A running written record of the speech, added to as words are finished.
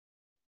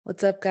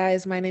What's up,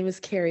 guys? My name is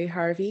Carrie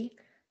Harvey.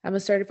 I'm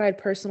a certified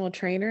personal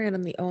trainer and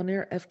I'm the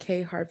owner of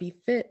K Harvey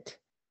Fit.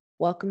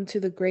 Welcome to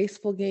the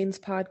Graceful Gains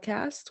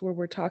podcast, where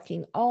we're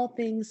talking all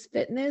things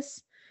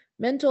fitness,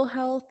 mental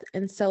health,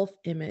 and self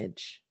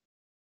image.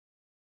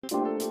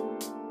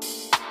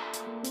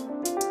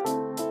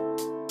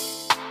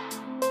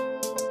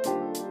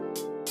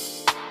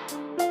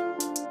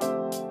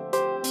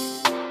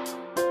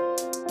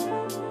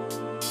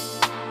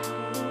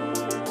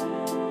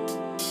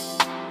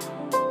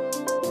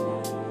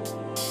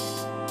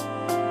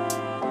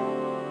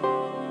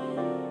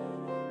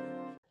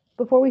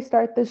 Before we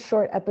start this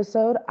short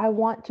episode, I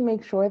want to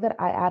make sure that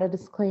I add a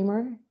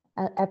disclaimer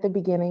at the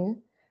beginning,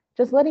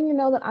 just letting you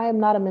know that I am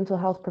not a mental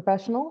health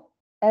professional.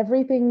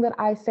 Everything that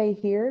I say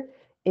here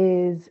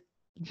is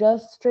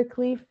just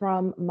strictly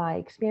from my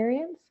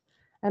experience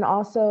and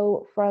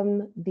also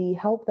from the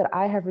help that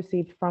I have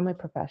received from a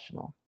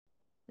professional.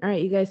 All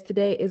right, you guys,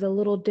 today is a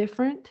little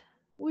different.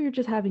 We're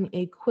just having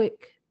a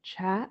quick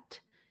chat,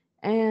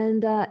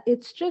 and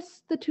it's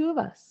just the two of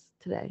us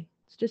today.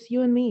 It's just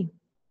you and me,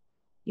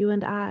 you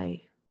and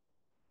I.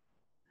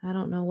 I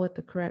don't know what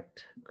the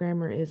correct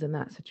grammar is in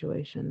that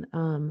situation.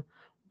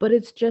 But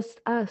it's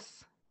just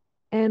us.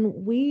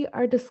 And we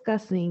are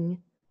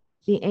discussing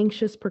the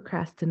anxious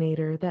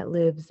procrastinator that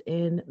lives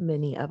in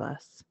many of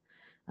us.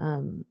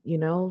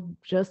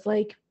 Just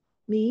like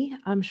me,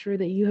 I'm sure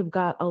that you have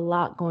got a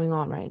lot going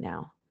on right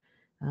now.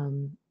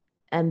 Um,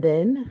 and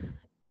then,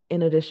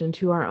 in addition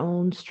to our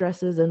own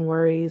stresses and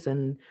worries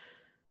and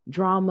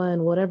drama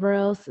and whatever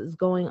else is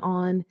going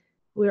on,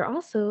 we're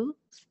also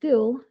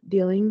still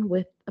dealing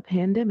with a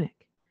pandemic.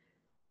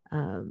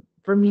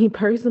 For me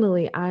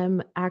personally,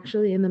 I'm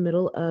actually in the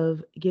middle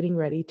of getting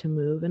ready to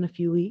move in a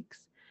few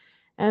weeks.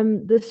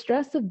 And the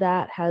stress of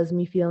that has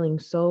me feeling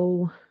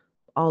so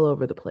all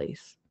over the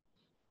place.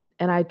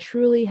 And I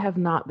truly have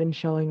not been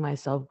showing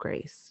myself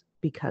grace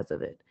because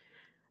of it.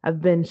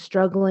 I've been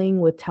struggling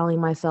with telling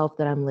myself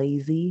that I'm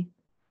lazy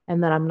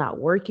and that I'm not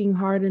working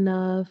hard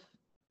enough.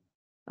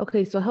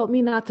 Okay, so help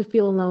me not to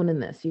feel alone in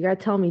this. You got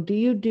to tell me, do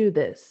you do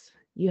this?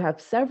 You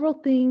have several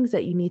things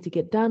that you need to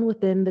get done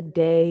within the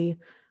day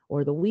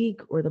or the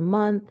week or the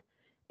month,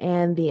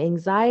 and the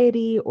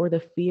anxiety or the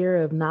fear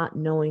of not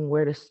knowing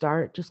where to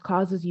start just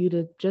causes you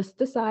to just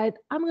decide,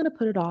 I'm going to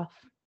put it off.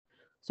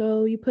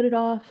 So you put it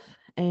off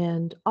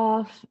and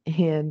off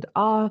and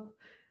off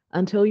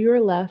until you're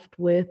left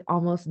with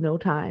almost no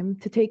time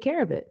to take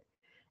care of it.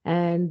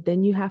 And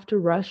then you have to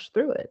rush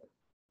through it,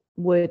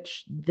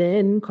 which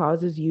then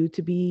causes you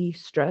to be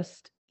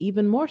stressed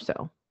even more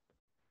so.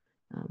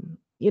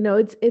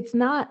 It's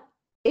not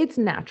it's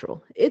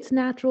natural. It's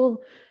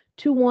natural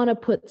to want to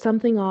put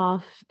something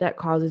off that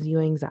causes you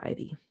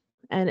anxiety.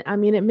 And I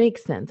mean, it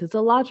makes sense. It's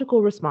a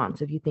logical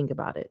response if you think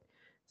about it.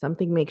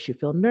 Something makes you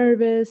feel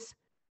nervous,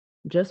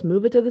 just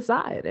move it to the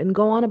side and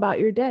go on about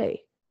your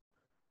day.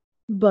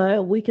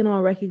 But we can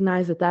all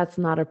recognize that that's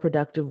not a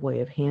productive way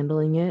of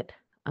handling it.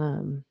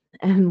 And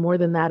more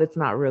than that, it's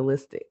not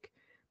realistic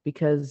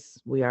because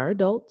we are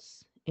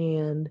adults.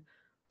 And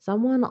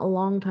someone a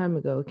long time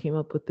ago came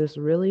up with this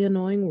really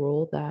annoying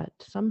rule that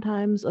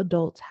sometimes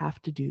adults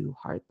have to do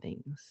hard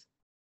things.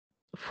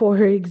 For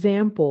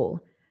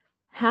example,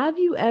 have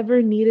you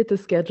ever needed to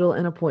schedule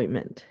an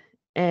appointment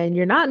and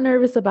you're not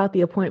nervous about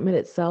the appointment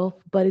itself,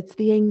 but it's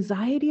the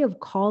anxiety of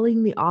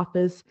calling the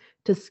office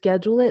to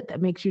schedule it that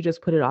makes you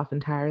just put it off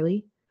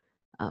entirely?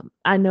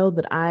 I know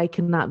that I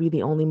cannot be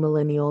the only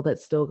millennial that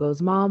still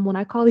goes, Mom, when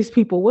I call these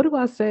people, what do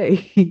I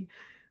say?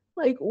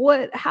 Like,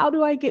 what? How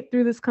do I get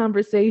through this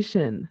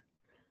conversation?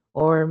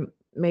 Or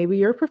maybe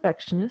you're a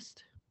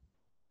perfectionist,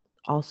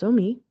 also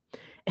me,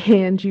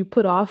 and you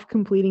put off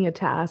completing a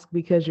task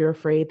because you're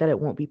afraid that it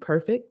won't be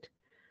perfect.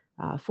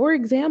 For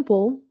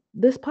example,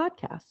 this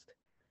podcast.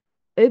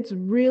 It's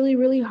really,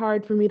 really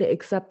hard for me to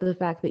accept the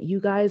fact that you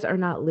guys are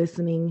not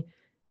listening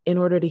in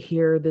order to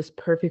hear this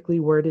perfectly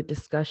worded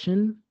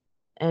discussion.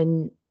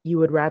 And you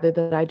would rather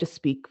that I just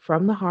speak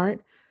from the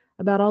heart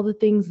about all the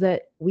things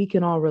that we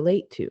can all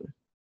relate to.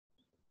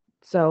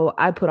 So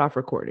I put off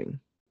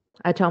recording.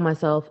 I tell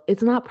myself,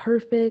 it's not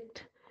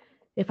perfect.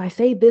 If I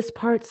say this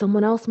part,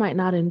 someone else might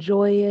not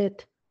enjoy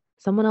it.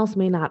 Someone else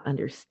may not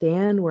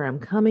understand where I'm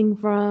coming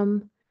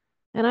from.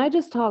 And I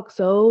just talk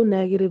so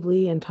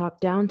negatively and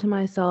talk down to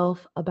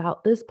myself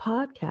about this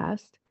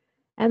podcast.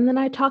 And then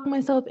I talk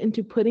myself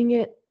into putting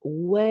it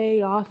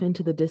way off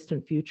into the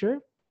distant future.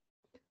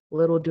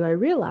 Little do I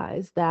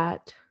realize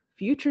that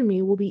future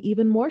me will be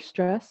even more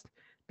stressed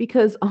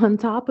because, on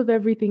top of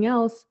everything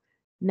else,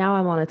 now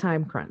I'm on a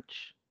time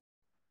crunch.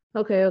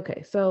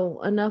 Okay.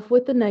 So, enough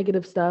with the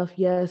negative stuff.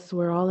 Yes,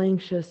 we're all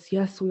anxious.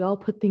 Yes, we all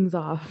put things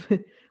off.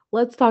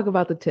 Let's talk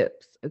about the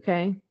tips,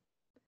 okay?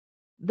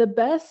 The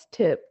best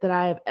tip that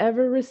I have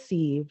ever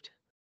received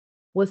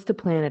was to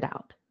plan it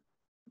out.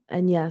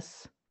 And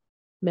yes,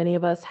 many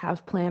of us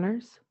have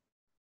planners.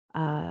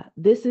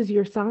 This is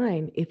your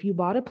sign. If you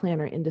bought a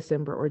planner in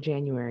December or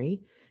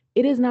January,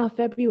 it is now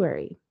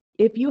February.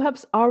 If you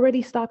have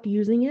already stopped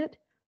using it,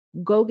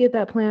 go get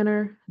that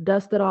planner,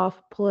 dust it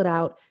off, pull it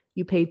out,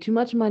 You paid too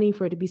much money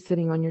for it to be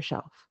sitting on your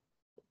shelf.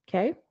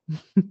 Okay?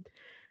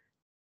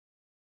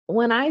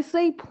 When I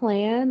say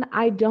plan,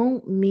 I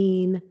don't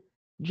mean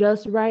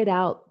just write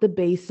out the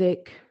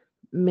basic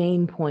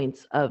main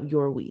points of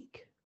your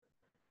week.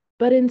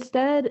 But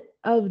instead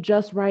of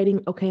just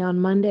writing, okay, on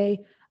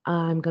Monday,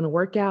 I'm going to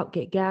work out,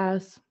 get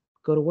gas,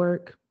 go to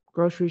work,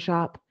 grocery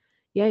shop.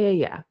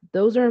 Yeah.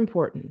 Those are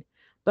important.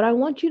 But I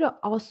want you to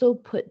also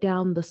put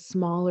down the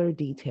smaller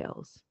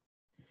details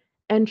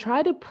and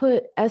try to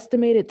put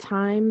estimated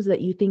times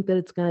that you think that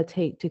it's going to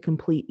take to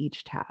complete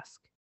each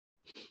task.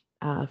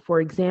 For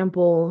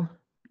example,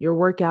 your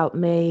workout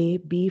may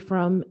be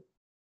from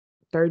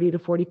 30 to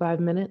 45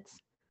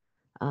 minutes.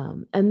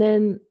 And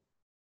then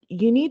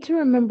you need to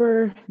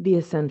remember the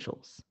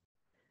essentials.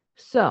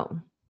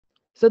 So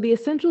the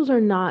essentials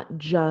are not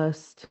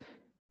just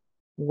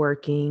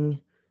working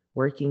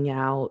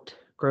out,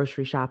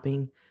 grocery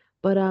shopping,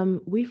 but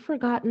we've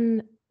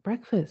forgotten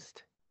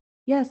breakfast.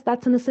 Yes,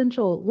 that's an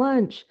essential.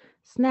 Lunch,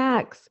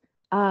 snacks,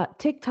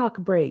 TikTok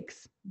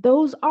breaks.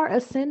 Those are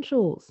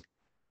essentials.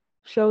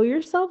 Show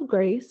yourself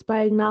grace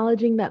by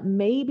acknowledging that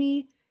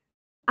maybe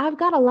I've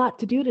got a lot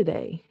to do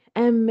today,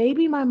 and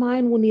maybe my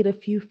mind will need a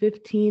few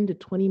 15 to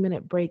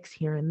 20-minute breaks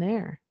here and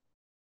there.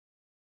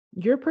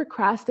 Your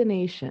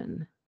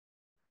procrastination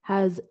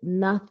has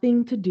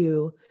nothing to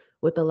do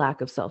with a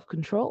lack of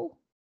self-control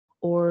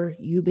or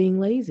you being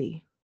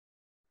lazy.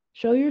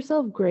 Show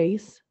yourself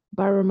grace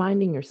by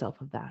reminding yourself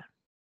of that.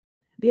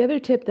 The other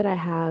tip that I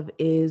have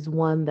is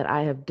one that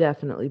I have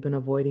definitely been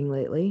avoiding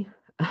lately.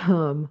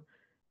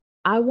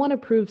 I want to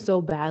prove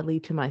so badly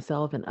to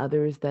myself and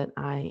others that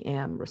I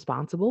am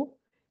responsible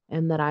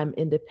and that I'm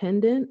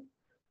independent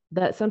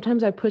that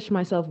sometimes I push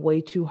myself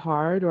way too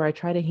hard or I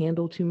try to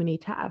handle too many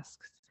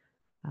tasks.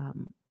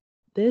 Um,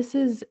 this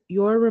is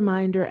your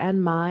reminder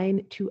and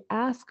mine to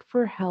ask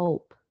for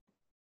help.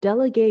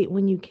 Delegate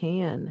when you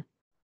can.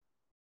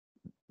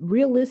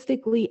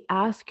 Realistically,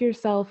 ask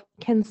yourself,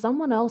 can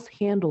someone else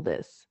handle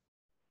this?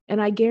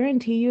 And I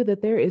guarantee you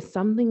that there is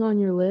something on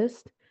your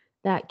list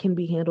that can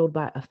be handled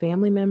by a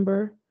family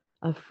member,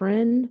 a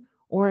friend,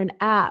 or an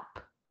app.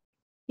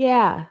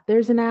 Yeah,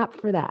 there's an app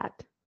for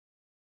that.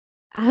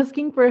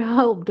 Asking for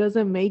help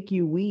doesn't make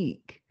you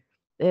weak.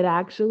 It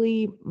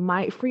actually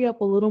might free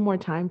up a little more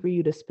time for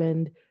you to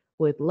spend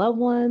with loved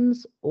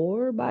ones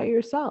or by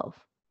yourself,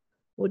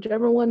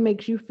 whichever one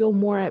makes you feel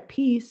more at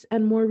peace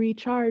and more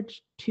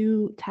recharged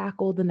to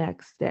tackle the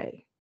next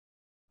day.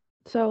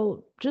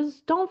 So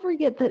just don't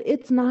forget that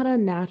it's not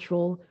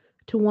unnatural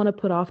to want to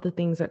put off the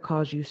things that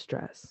cause you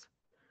stress.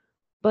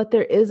 But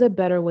there is a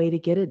better way to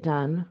get it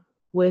done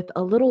with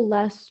a little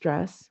less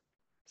stress,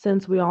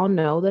 since we all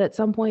know that at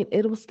some point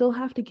it will still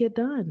have to get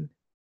done.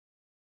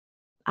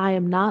 I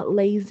am not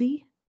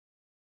lazy.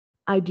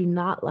 I do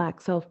not lack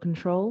self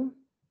control.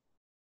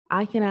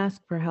 I can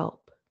ask for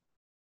help.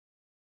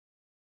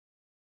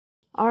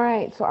 All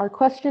right, so our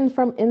question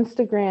from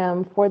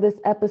Instagram for this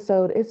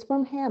episode is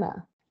from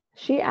Hannah.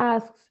 She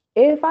asks,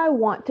 if I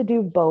want to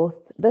do both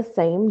the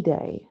same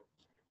day,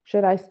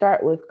 should I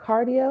start with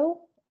cardio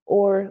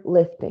or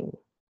lifting?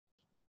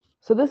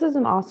 So this is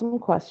an awesome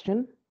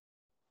question.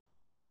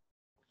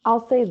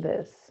 I'll say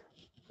this.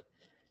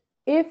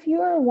 If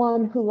you're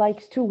one who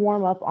likes to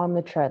warm up on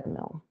the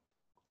treadmill,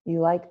 you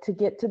like to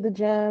get to the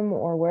gym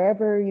or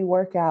wherever you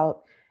work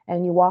out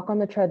and you walk on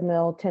the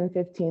treadmill 10,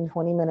 15,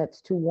 20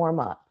 minutes to warm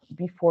up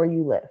before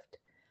you lift,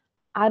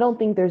 I don't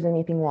think there's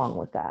anything wrong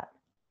with that.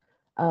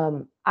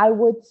 I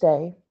would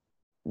say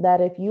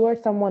that if you are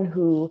someone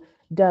who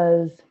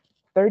does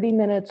 30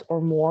 minutes or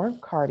more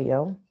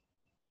cardio,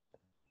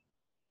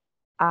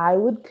 I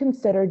would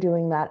consider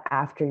doing that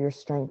after your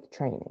strength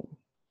training.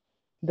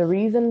 The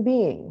reason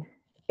being,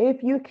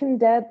 if you're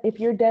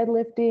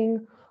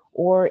deadlifting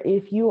or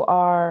if you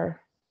are,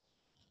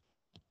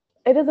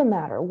 it doesn't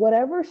matter.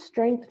 Whatever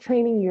strength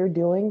training you're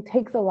doing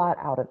takes a lot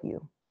out of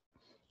you.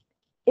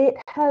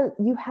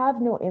 You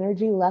have no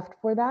energy left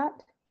for that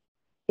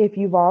if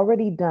you've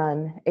already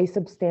done a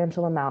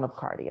substantial amount of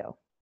cardio.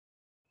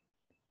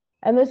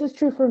 And this is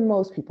true for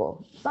most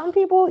people. Some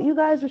people, you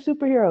guys are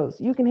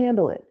superheroes. You can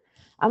handle it.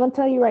 I'm going to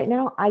tell you right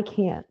now, I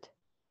can't.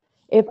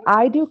 If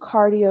I do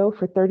cardio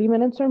for 30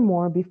 minutes or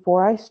more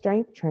before I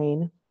strength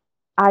train,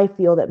 I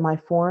feel that my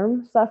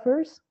form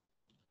suffers.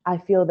 I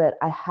feel that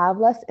I have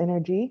less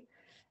energy.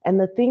 And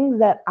the things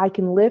that I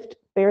can lift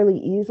fairly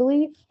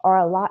easily are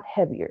a lot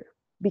heavier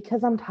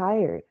because I'm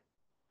tired.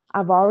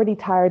 I've already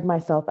tired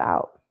myself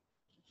out.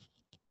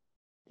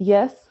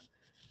 Yes,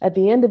 at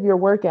the end of your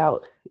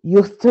workout,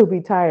 you'll still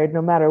be tired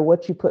no matter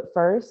what you put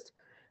first.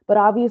 But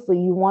obviously,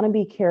 you want to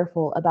be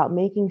careful about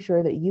making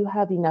sure that you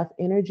have enough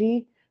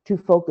energy to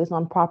focus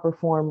on proper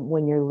form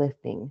when you're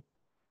lifting.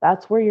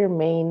 That's where your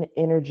main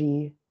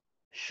energy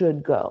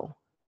should go.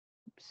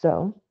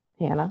 So,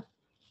 Hannah,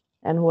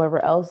 and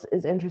whoever else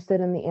is interested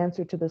in the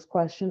answer to this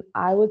question,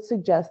 I would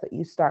suggest that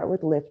you start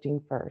with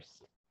lifting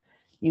first.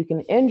 You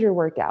can end your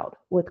workout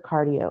with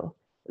cardio.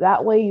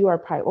 That way you are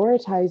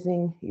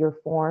prioritizing your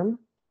form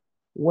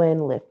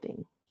when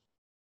lifting.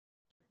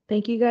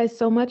 Thank you guys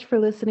so much for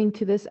listening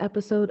to this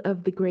episode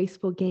of the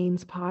Graceful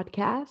Gains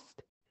podcast.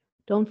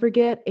 Don't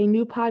forget, a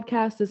new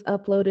podcast is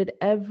uploaded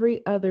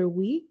every other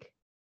week,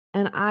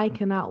 and I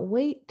cannot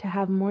wait to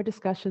have more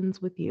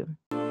discussions with you.